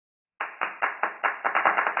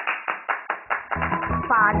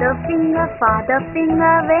Father finger,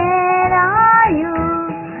 where are you?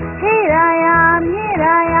 Here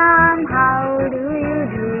I am, how do you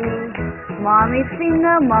do? Mommy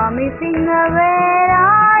finger, where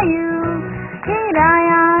are you? Here I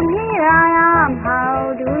am,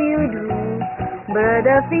 how do you do?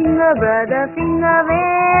 Brother finger,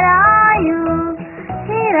 where are you?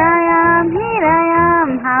 Here I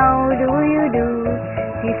am, how do you do?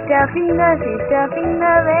 Sister finger,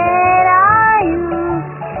 where are you?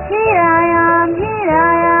 Here I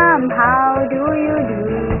am, how do you do?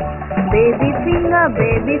 Baby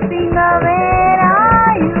finger, where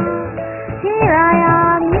are you? Here I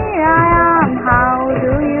am, how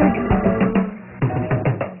do you do?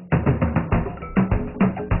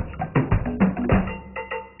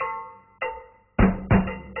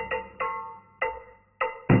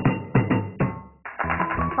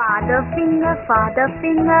 Father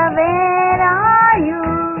finger, where are you?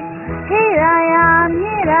 Here I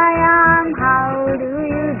am, how do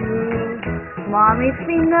you do? Mommy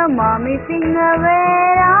finger,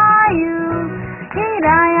 where are you? Here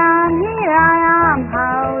I am,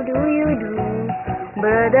 how do you do?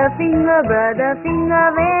 Brother finger,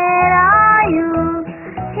 where are you?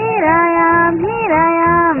 Here I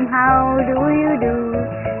am, how do you do?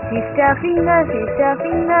 Sister finger,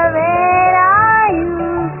 where are you?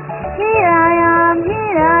 Here I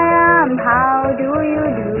am, how do you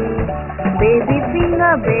do? Baby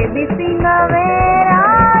finger, where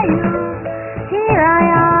are you? Here I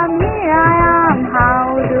am, how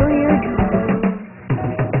do you do?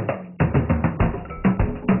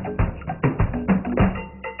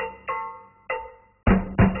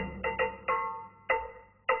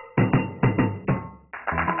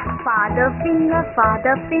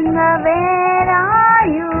 Father finger, where are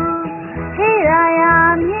you? Here I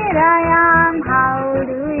am, how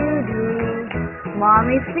do you do?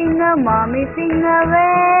 Mommy finger,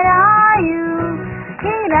 where are you?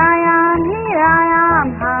 Here I am,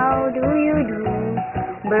 how do you do?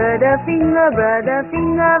 Brother finger,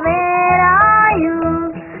 where are you?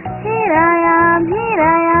 Here I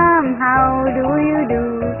am, how do you do?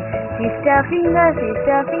 Sister finger,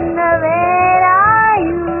 where are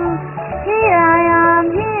you? Here I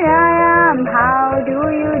am, how do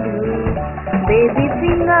you do? Baby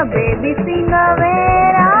finger,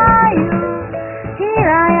 where are you? Here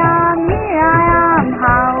I am,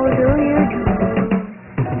 how do you do?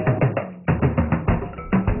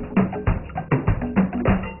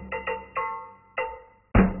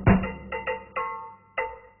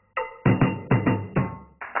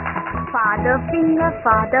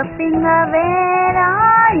 Father finger, where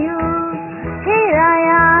are you? Here I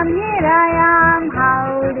am,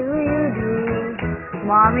 how do you do?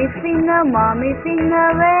 Mommy finger,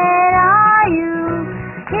 where are you?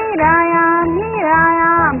 Here I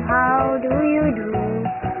am, how do you do?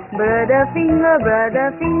 Brother finger,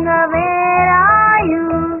 where are you?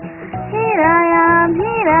 Here I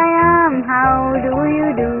am, how do you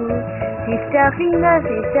do? Sister finger,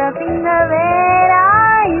 where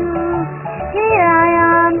are you? Here I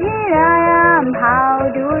am, how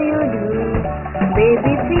do you do?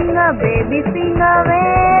 Baby finger,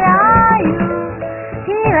 where are you?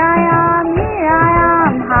 Here I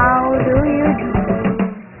am, how do you do?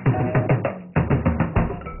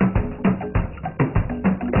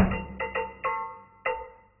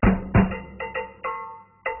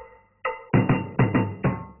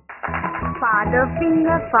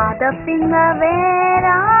 Father finger, where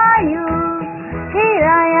are you? Here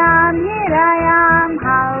I am,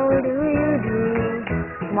 how do you do?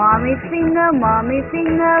 Mommy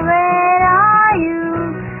finger, where are you?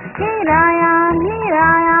 Here I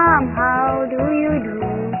am, how do you do?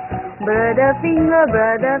 Brother finger,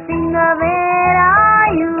 where are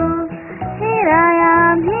you? Here I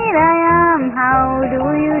am, how do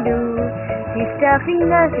you do? Sister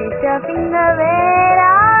finger, where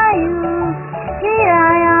are you? Here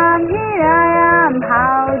I am,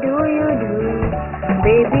 how do you do?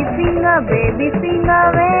 Baby finger,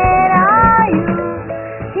 where are you?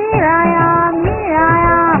 Here I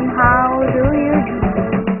am, how do you do?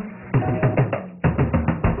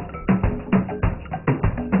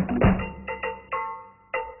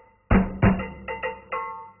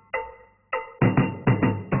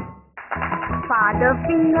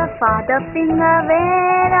 Father finger,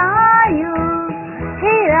 where are you?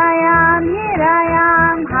 Here I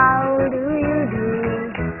am, how do you do?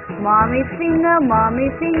 Mommy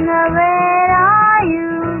finger, where are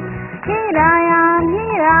you? Here I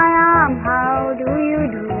am, how do you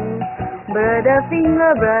do? Brother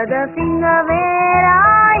finger, where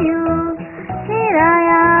are you? Here I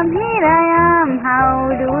am, how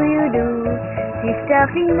do you do? Sister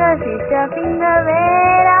finger,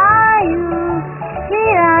 where are you?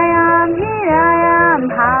 Here I am,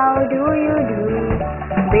 how do you do?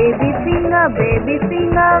 Baby finger,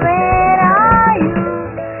 where are you?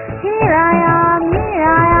 Here I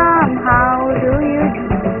am, how do you do?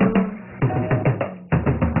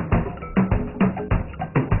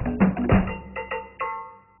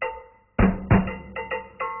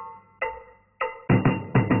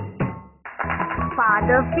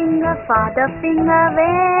 Father finger,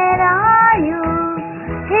 where are you?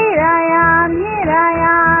 Here I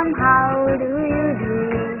am, how do you do?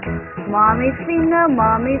 Mommy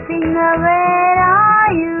finger, where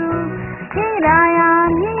are you? Here I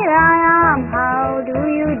am, how do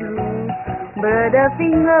you do? Brother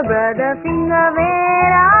finger,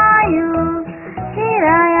 where are you? Here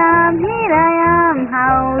I am,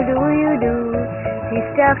 how do you do?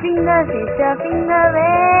 Sister finger,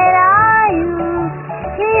 where are you?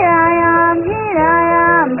 Here I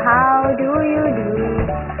am, how do you do?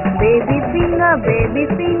 Baby finger,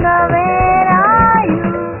 where are you?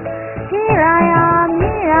 Here I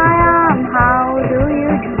am, how do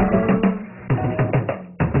you do?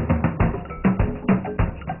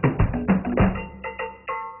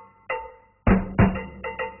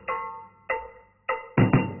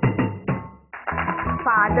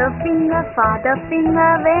 Father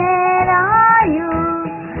finger, where are you?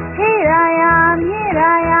 Here I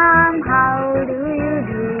am, how do you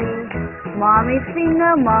do? Mommy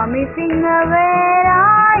finger, where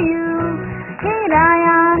are you? Here I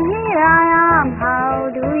am, how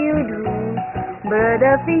do you do?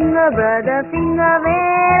 Brother finger,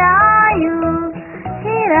 where are you?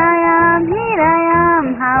 Here I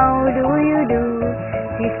am, how do you do?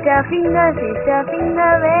 Sister finger,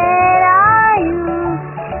 where are you?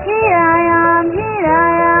 Here I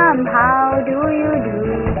am, how do you do?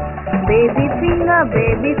 Baby finger,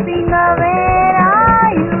 where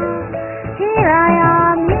are you? Here I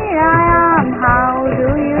am, how do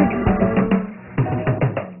you do?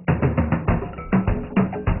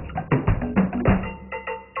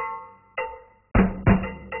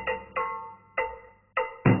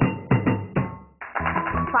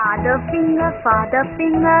 Father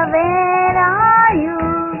finger, where are you?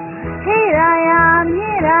 Here I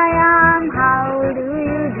am, how do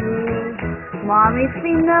you do? Mommy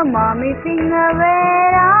finger,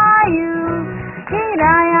 where are you? Here I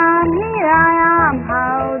am,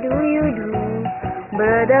 how do you do?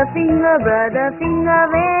 Brother finger,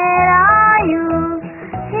 where are you?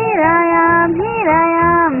 Here I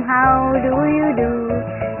am, how do you do?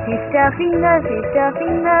 Sister finger,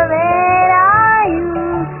 where are you?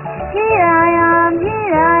 Here I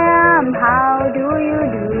am, how do you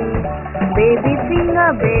do? Baby finger,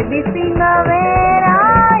 where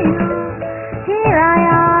are you? Here I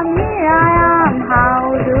am, how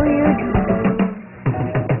do you do?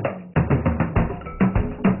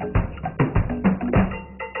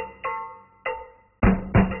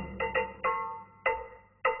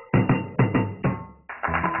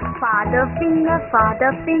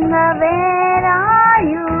 Father finger, where are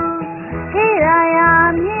you? Here I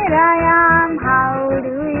am, how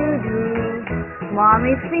do you do?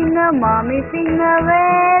 Mommy finger,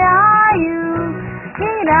 where are you?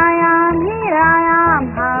 Here I am,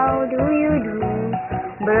 how do you do?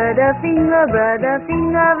 Brother finger,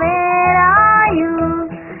 where are you?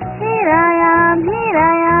 Here I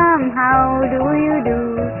am, how do you do?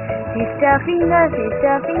 Sister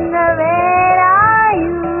finger, where are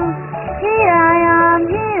you? Here I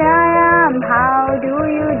am, how do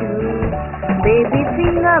you do? Baby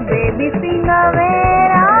finger,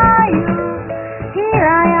 where are you? Here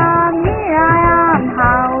I am,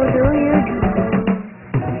 how do you do?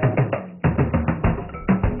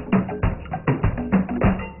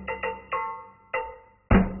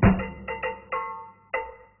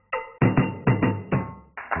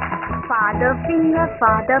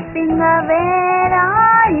 Father finger, where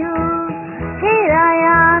are you? Here I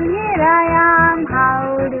am,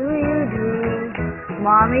 how do you do?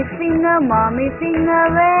 Mommy finger,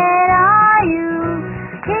 where are you?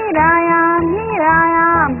 Here I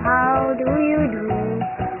am, how do you do?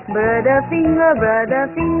 Brother finger,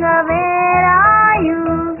 where are you?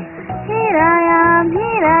 Here I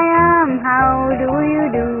am, how do you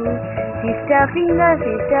do? Sister finger,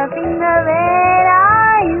 where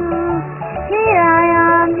are you? Here I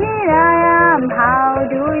am, how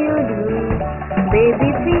do you do? Baby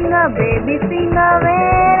finger,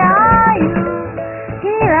 where are you?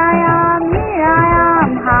 Here I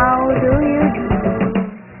am, how do you do?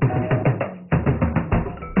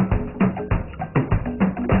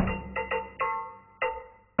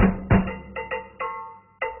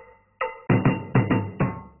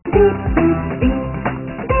 beep, beep,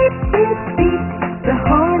 beep, beep, beep, beep. The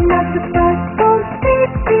horn of the